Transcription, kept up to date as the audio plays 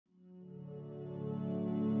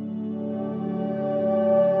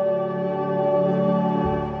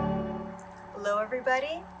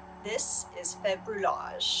everybody. This is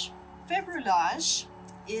Februllage. Februllage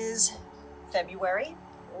is February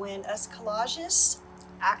when us collagists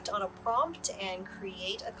act on a prompt and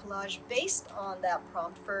create a collage based on that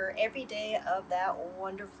prompt for every day of that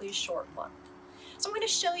wonderfully short month. So I'm going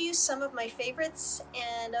to show you some of my favorites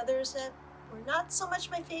and others that were not so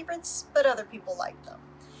much my favorites, but other people liked them.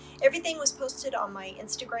 Everything was posted on my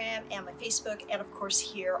Instagram and my Facebook and of course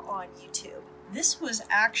here on YouTube. This was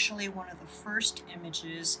actually one of the first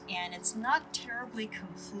images and it's not terribly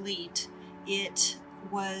complete. It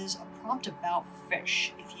was a prompt about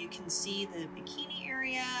fish. If you can see the bikini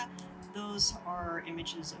area, those are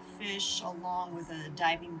images of fish along with a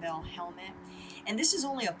diving bell helmet. And this is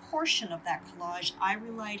only a portion of that collage. I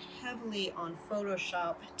relied heavily on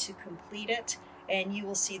Photoshop to complete it, and you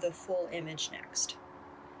will see the full image next.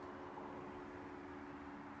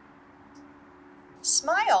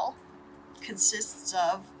 Smile consists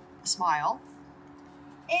of a smile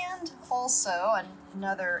and also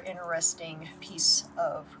another interesting piece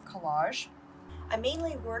of collage. I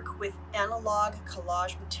mainly work with analog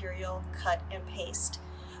collage material, cut and paste,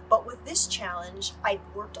 but with this challenge I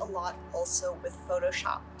worked a lot also with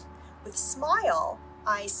Photoshop. With Smile,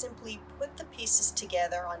 I simply put the pieces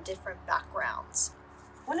together on different backgrounds.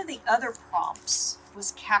 One of the other prompts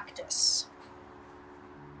was cactus.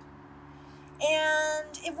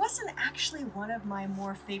 And it wasn't actually one of my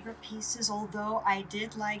more favorite pieces, although I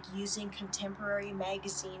did like using contemporary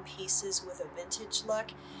magazine pieces with a vintage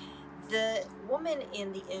look. The woman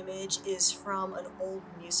in the image is from an old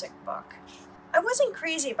music book. I wasn't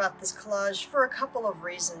crazy about this collage for a couple of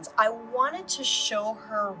reasons. I wanted to show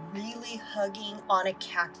her really hugging on a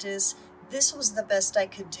cactus. This was the best I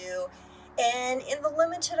could do. And in the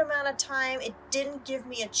limited amount of time, it didn't give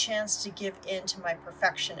me a chance to give in to my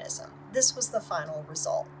perfectionism. This was the final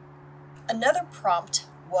result. Another prompt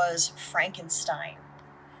was Frankenstein.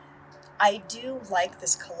 I do like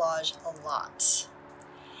this collage a lot.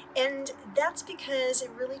 And that's because it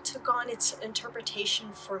really took on its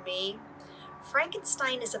interpretation for me.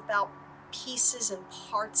 Frankenstein is about pieces and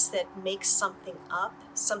parts that make something up,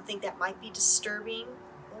 something that might be disturbing,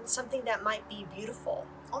 and something that might be beautiful,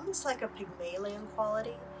 almost like a Pygmalion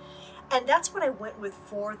quality. And that's what I went with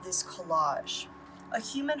for this collage. A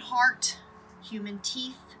human heart, human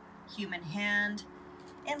teeth, human hand,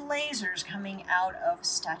 and lasers coming out of a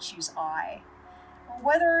statue's eye.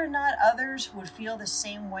 Whether or not others would feel the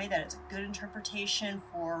same way that it's a good interpretation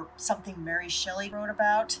for something Mary Shelley wrote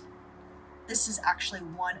about, this is actually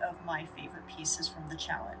one of my favorite pieces from the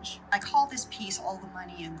challenge. I call this piece All the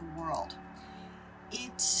Money in the World.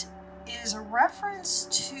 It is a reference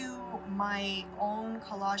to my own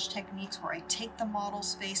collage techniques where I take the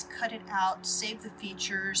model's face, cut it out, save the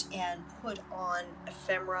features, and put on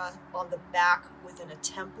ephemera on the back within a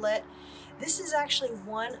template. This is actually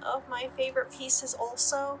one of my favorite pieces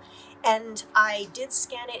also, and I did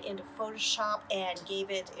scan it into Photoshop and gave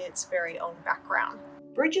it its very own background.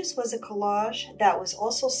 Bridges was a collage that was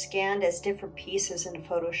also scanned as different pieces into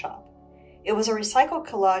Photoshop. It was a recycled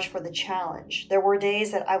collage for the challenge. There were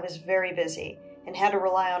days that I was very busy and had to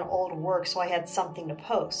rely on old work so I had something to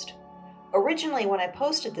post. Originally, when I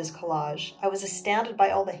posted this collage, I was astounded by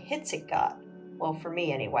all the hits it got. Well, for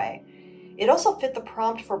me anyway. It also fit the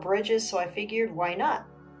prompt for Bridges, so I figured, why not?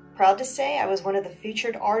 Proud to say I was one of the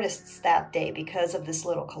featured artists that day because of this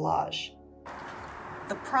little collage.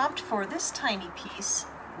 The prompt for this tiny piece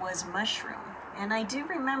was Mushroom. And I do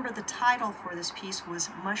remember the title for this piece was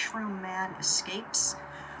Mushroom Man Escapes.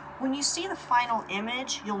 When you see the final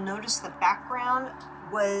image, you'll notice the background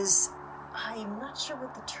was, I'm not sure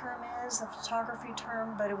what the term is, the photography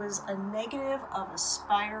term, but it was a negative of a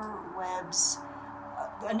spider web,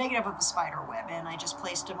 and I just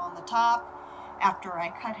placed him on the top after I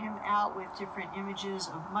cut him out with different images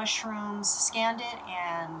of mushrooms, scanned it,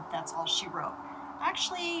 and that's all she wrote.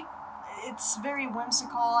 Actually, it's very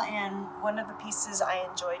whimsical and one of the pieces I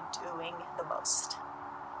enjoyed doing the most.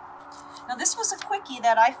 Now this was a quickie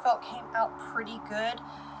that I felt came out pretty good.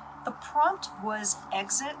 The prompt was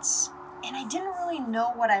exits, and I didn't really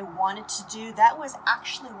know what I wanted to do. That was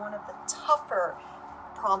actually one of the tougher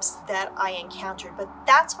prompts that I encountered, but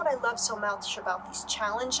that's what I love so much about these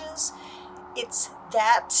challenges. It's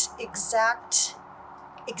that exactness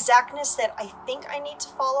that I think I need to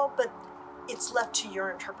follow, but it's left to your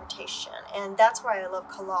interpretation, and that's why I love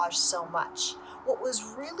collage so much. What was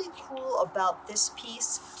really cool about this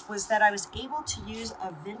piece was that I was able to use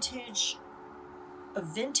a vintage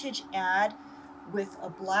ad with a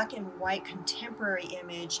black and white contemporary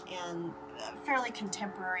image and a fairly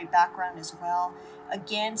contemporary background as well.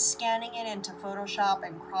 Again, scanning it into Photoshop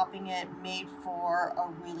and cropping it made for a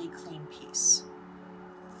really clean piece.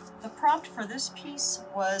 The prompt for this piece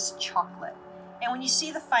was chocolate. And when you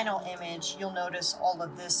see the final image, you'll notice all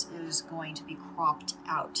of this is going to be cropped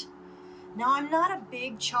out. Now, I'm not a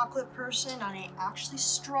big chocolate person, and I actually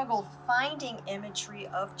struggled finding imagery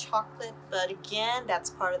of chocolate, but again, that's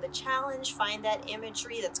part of the challenge. Find that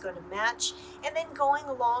imagery that's going to match, and then going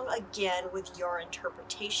along again with your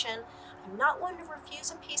interpretation. I'm not one to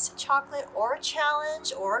refuse a piece of chocolate or a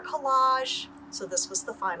challenge or a collage, so this was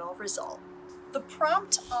the final result. The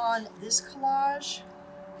prompt on this collage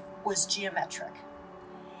was geometric,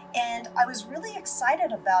 and I was really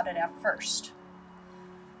excited about it at first.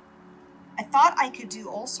 I thought I could do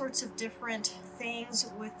all sorts of different things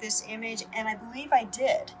with this image, and I believe I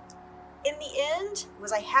did. In the end,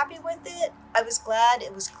 was I happy with it? I was glad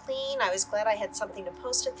it was clean. I was glad I had something to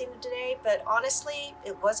post at the end of the day, but honestly,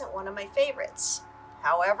 it wasn't one of my favorites.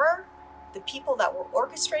 However, the people that were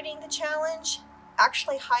orchestrating the challenge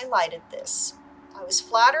actually highlighted this. I was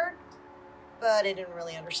flattered, but I didn't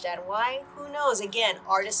really understand why. Who knows? Again,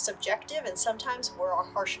 art is subjective, and sometimes we're our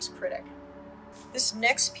harshest critic. This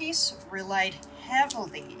next piece relied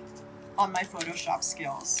heavily on my Photoshop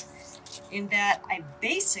skills, in that I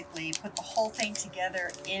basically put the whole thing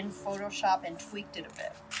together in Photoshop and tweaked it a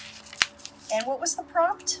bit. And what was the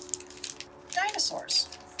prompt? Dinosaurs.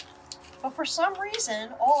 But for some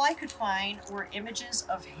reason, all I could find were images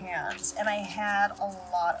of hands, and I had a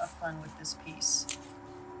lot of fun with this piece.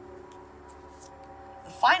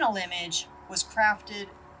 The final image was crafted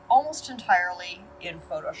almost entirely in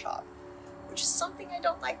Photoshop, which is something I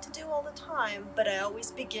don't like to do all the time, but I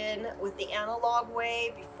always begin with the analog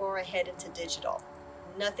way before I head into digital.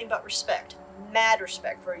 Nothing but respect, mad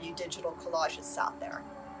respect for you digital collagists out there.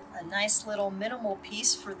 A nice little minimal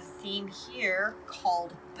piece for the theme here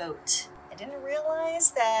called boat. I didn't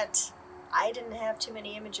realize that I didn't have too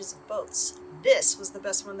many images of boats. This was the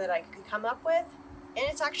best one that I could come up with, and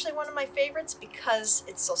it's actually one of my favorites because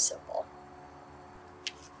it's so simple.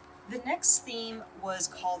 The next theme was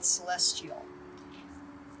called Celestial.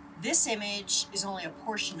 This image is only a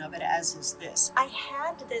portion of it, as is this. I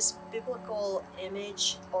had this biblical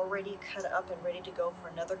image already cut up and ready to go for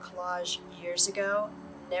another collage years ago.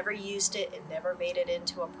 Never used it and never made it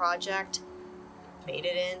into a project. Made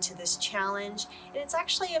it into this challenge, and it's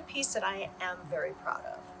actually a piece that I am very proud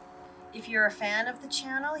of. If you're a fan of the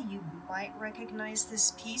channel, you might recognize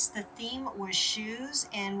this piece. The theme was shoes,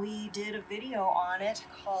 and we did a video on it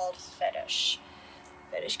called Fetish.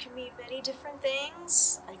 Fetish can mean many different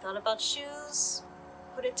things. I thought about shoes,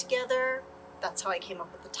 put it together. That's how I came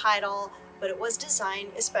up with the title, but it was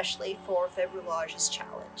designed especially for Februllage's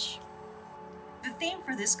challenge. The theme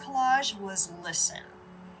for this collage was Listen.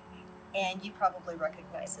 And you probably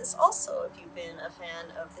recognize this also if you've been a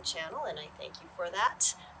fan of the channel, and I thank you for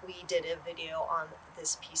that. We did a video on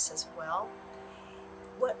this piece as well.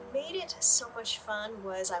 What made it so much fun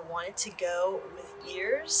was I wanted to go with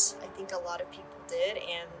ears. I think a lot of people did,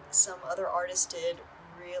 and some other artists did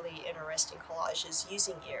really interesting collages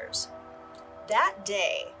using ears. That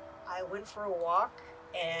day, I went for a walk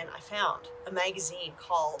and I found a magazine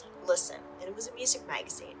called Listen, and it was a music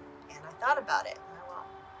magazine, and I thought about it.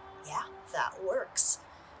 Yeah, that works.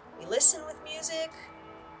 We listen with music,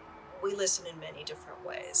 we listen in many different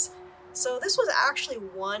ways. So this was actually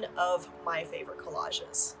one of my favorite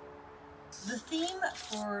collages. The theme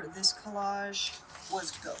for this collage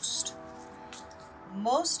was ghost.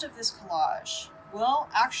 Most of this collage, well,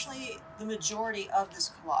 actually the majority of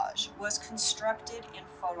this collage was constructed in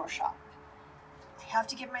Photoshop. I have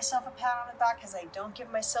to give myself a pat on the back because I don't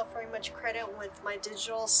give myself very much credit with my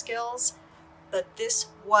digital skills. But this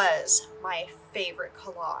was my favorite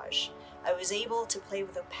collage. I was able to play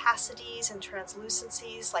with opacities and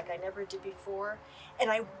translucencies like I never did before, and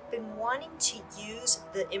I've been wanting to use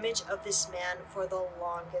the image of this man for the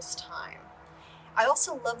longest time. I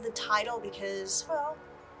also love the title because, well,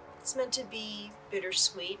 it's meant to be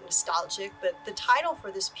bittersweet, nostalgic, but the title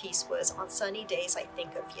for this piece was On Sunny Days I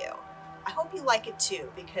Think of You. I hope you like it too,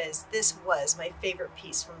 because this was my favorite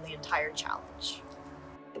piece from the entire challenge.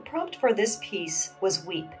 The prompt for this piece was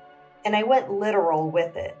weep, and I went literal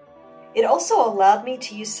with it. It also allowed me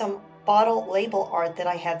to use some bottle label art that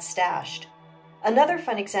I had stashed. Another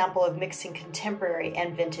fun example of mixing contemporary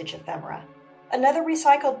and vintage ephemera. Another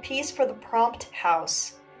recycled piece for the prompt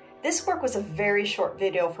house. This work was a very short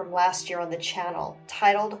video from last year on the channel,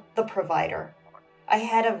 titled The Provider. I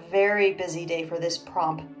had a very busy day for this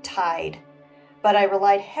prompt, Tide, but I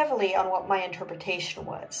relied heavily on what my interpretation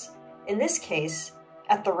was. In this case,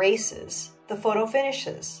 at the races, the photo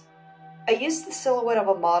finishes. I used the silhouette of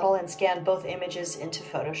a model and scanned both images into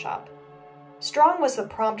Photoshop. Strong was the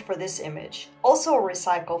prompt for this image, also a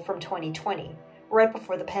recycle from 2020, right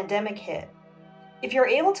before the pandemic hit. If you're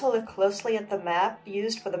able to look closely at the map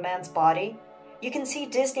used for the man's body, you can see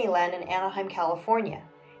Disneyland in Anaheim, California,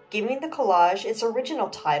 giving the collage its original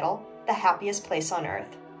title, The Happiest Place on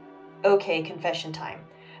Earth. Okay, confession time.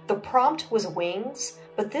 The prompt was wings,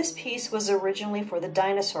 but this piece was originally for the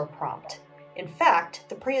dinosaur prompt. In fact,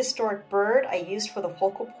 the prehistoric bird I used for the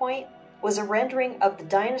focal point was a rendering of the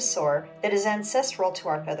dinosaur that is ancestral to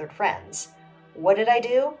our feathered friends. What did I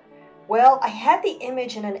do? Well, I had the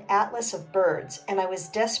image in an atlas of birds, and I was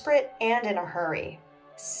desperate and in a hurry.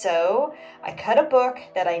 So, I cut a book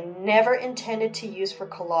that I never intended to use for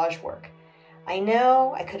collage work. I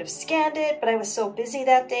know I could have scanned it, but I was so busy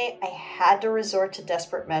that day, I had to resort to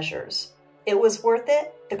desperate measures. It was worth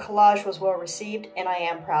it, the collage was well received, and I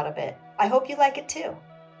am proud of it. I hope you like it too.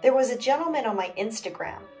 There was a gentleman on my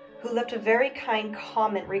Instagram who left a very kind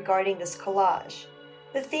comment regarding this collage.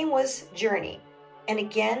 The theme was journey, and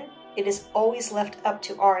again, it is always left up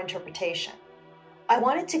to our interpretation. I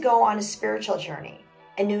wanted to go on a spiritual journey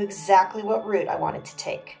and knew exactly what route I wanted to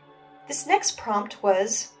take. This next prompt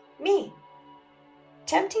was me.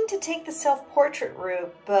 Tempting to take the self-portrait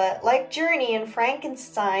route, but like Journey and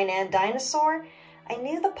Frankenstein and Dinosaur, I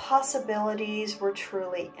knew the possibilities were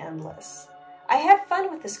truly endless. I had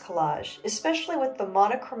fun with this collage, especially with the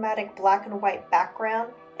monochromatic black and white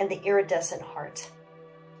background and the iridescent heart.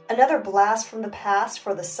 Another blast from the past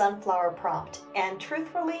for the sunflower prompt, and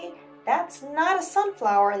truthfully, that's not a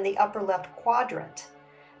sunflower in the upper left quadrant.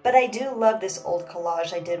 But I do love this old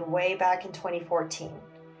collage I did way back in 2014.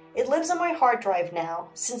 It lives on my hard drive now,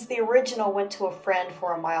 since the original went to a friend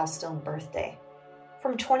for a milestone birthday.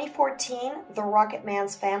 From 2014, the Rocket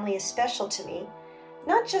Man's family is special to me,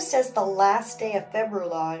 not just as the last day of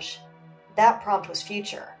Februllage. That prompt was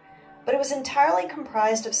future, but it was entirely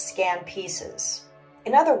comprised of scanned pieces.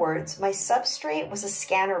 In other words, my substrate was a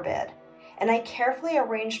scanner bed, and I carefully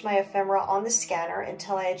arranged my ephemera on the scanner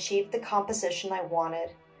until I achieved the composition I wanted.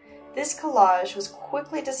 This collage was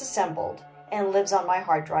quickly disassembled and lives on my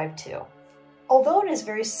hard drive too. Although it is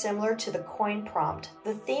very similar to the coin prompt,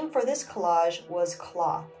 the theme for this collage was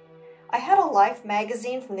cloth. I had a Life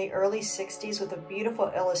magazine from the early 60s with a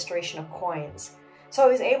beautiful illustration of coins, so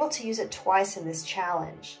I was able to use it twice in this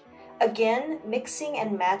challenge. Again, mixing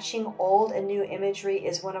and matching old and new imagery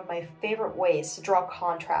is one of my favorite ways to draw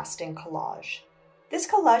contrast in collage. This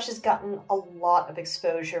collage has gotten a lot of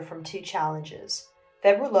exposure from two challenges,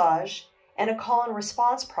 Februllage and a call and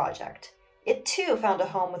response project. It too found a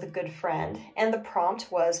home with a good friend, and the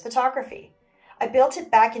prompt was photography. I built it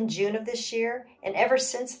back in June of this year, and ever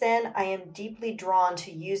since then I am deeply drawn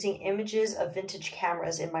to using images of vintage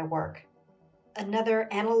cameras in my work. Another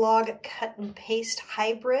analog cut and paste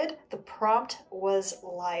hybrid, the prompt was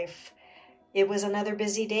life. It was another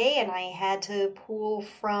busy day and I had to pull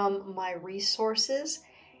from my resources,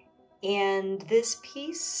 and this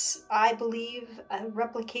piece, I believe,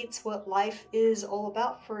 replicates what life is all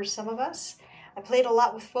about for some of us. I played a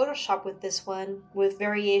lot with Photoshop with this one, with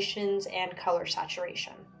variations and color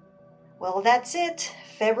saturation. Well, that's it,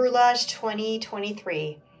 Februllage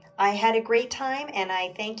 2023. I had a great time, and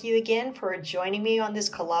I thank you again for joining me on this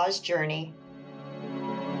collage journey.